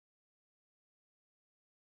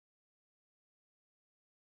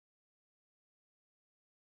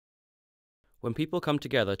When people come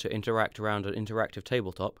together to interact around an interactive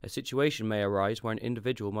tabletop, a situation may arise where an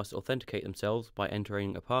individual must authenticate themselves by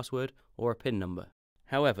entering a password or a PIN number.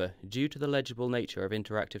 However, due to the legible nature of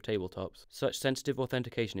interactive tabletops, such sensitive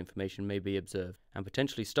authentication information may be observed, and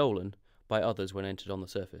potentially stolen, by others when entered on the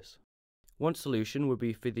surface. One solution would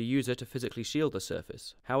be for the user to physically shield the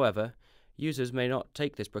surface. However, users may not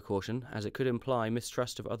take this precaution as it could imply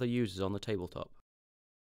mistrust of other users on the tabletop.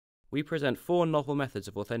 We present 4 novel methods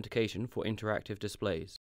of authentication for interactive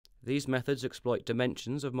displays. These methods exploit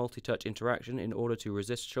dimensions of multi-touch interaction in order to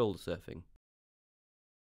resist shoulder surfing.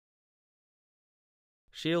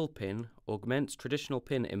 ShieldPIN augments traditional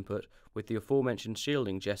PIN input with the aforementioned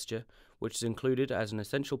shielding gesture, which is included as an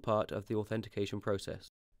essential part of the authentication process.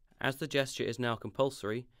 As the gesture is now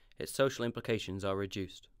compulsory, its social implications are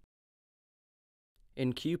reduced.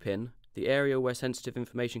 In CuePIN, the area where sensitive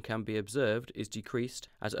information can be observed is decreased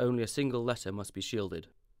as only a single letter must be shielded.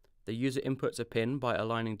 The user inputs a PIN by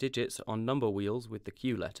aligning digits on number wheels with the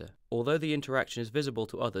Q letter. Although the interaction is visible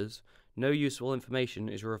to others, no useful information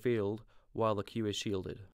is revealed while the Q is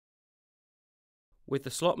shielded. With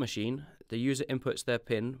the slot machine, the user inputs their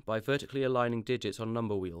PIN by vertically aligning digits on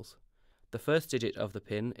number wheels. The first digit of the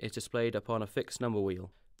PIN is displayed upon a fixed number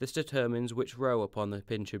wheel. This determines which row upon the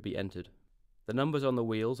PIN should be entered. The numbers on the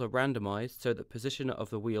wheels are randomized so that position of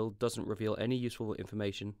the wheel doesn't reveal any useful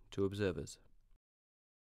information to observers.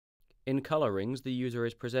 In color rings, the user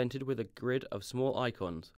is presented with a grid of small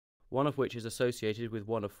icons, one of which is associated with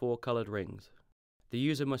one of 4 colored rings. The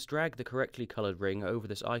user must drag the correctly colored ring over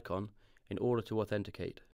this icon in order to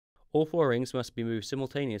authenticate. All 4 rings must be moved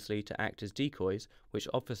simultaneously to act as decoys which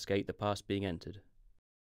obfuscate the pass being entered.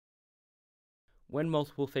 When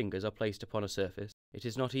multiple fingers are placed upon a surface, it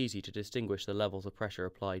is not easy to distinguish the levels of pressure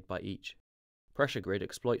applied by each. Pressure grid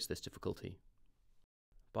exploits this difficulty.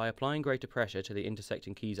 By applying greater pressure to the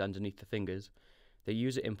intersecting keys underneath the fingers, the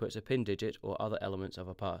user inputs a PIN digit or other elements of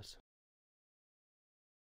a pass.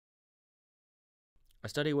 A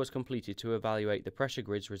study was completed to evaluate the pressure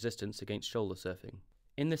grid's resistance against shoulder surfing.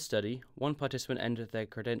 In this study, 1 participant entered their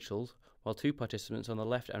credentials, while 2 participants on the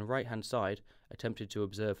left and right-hand side attempted to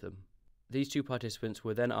observe them. These 2 participants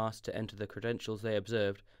were then asked to enter the credentials they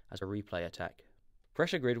observed as a replay attack.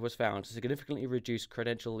 Pressure grid was found to significantly reduce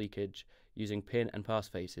credential leakage using PIN and pass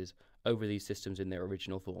faces over these systems in their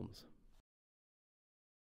original forms.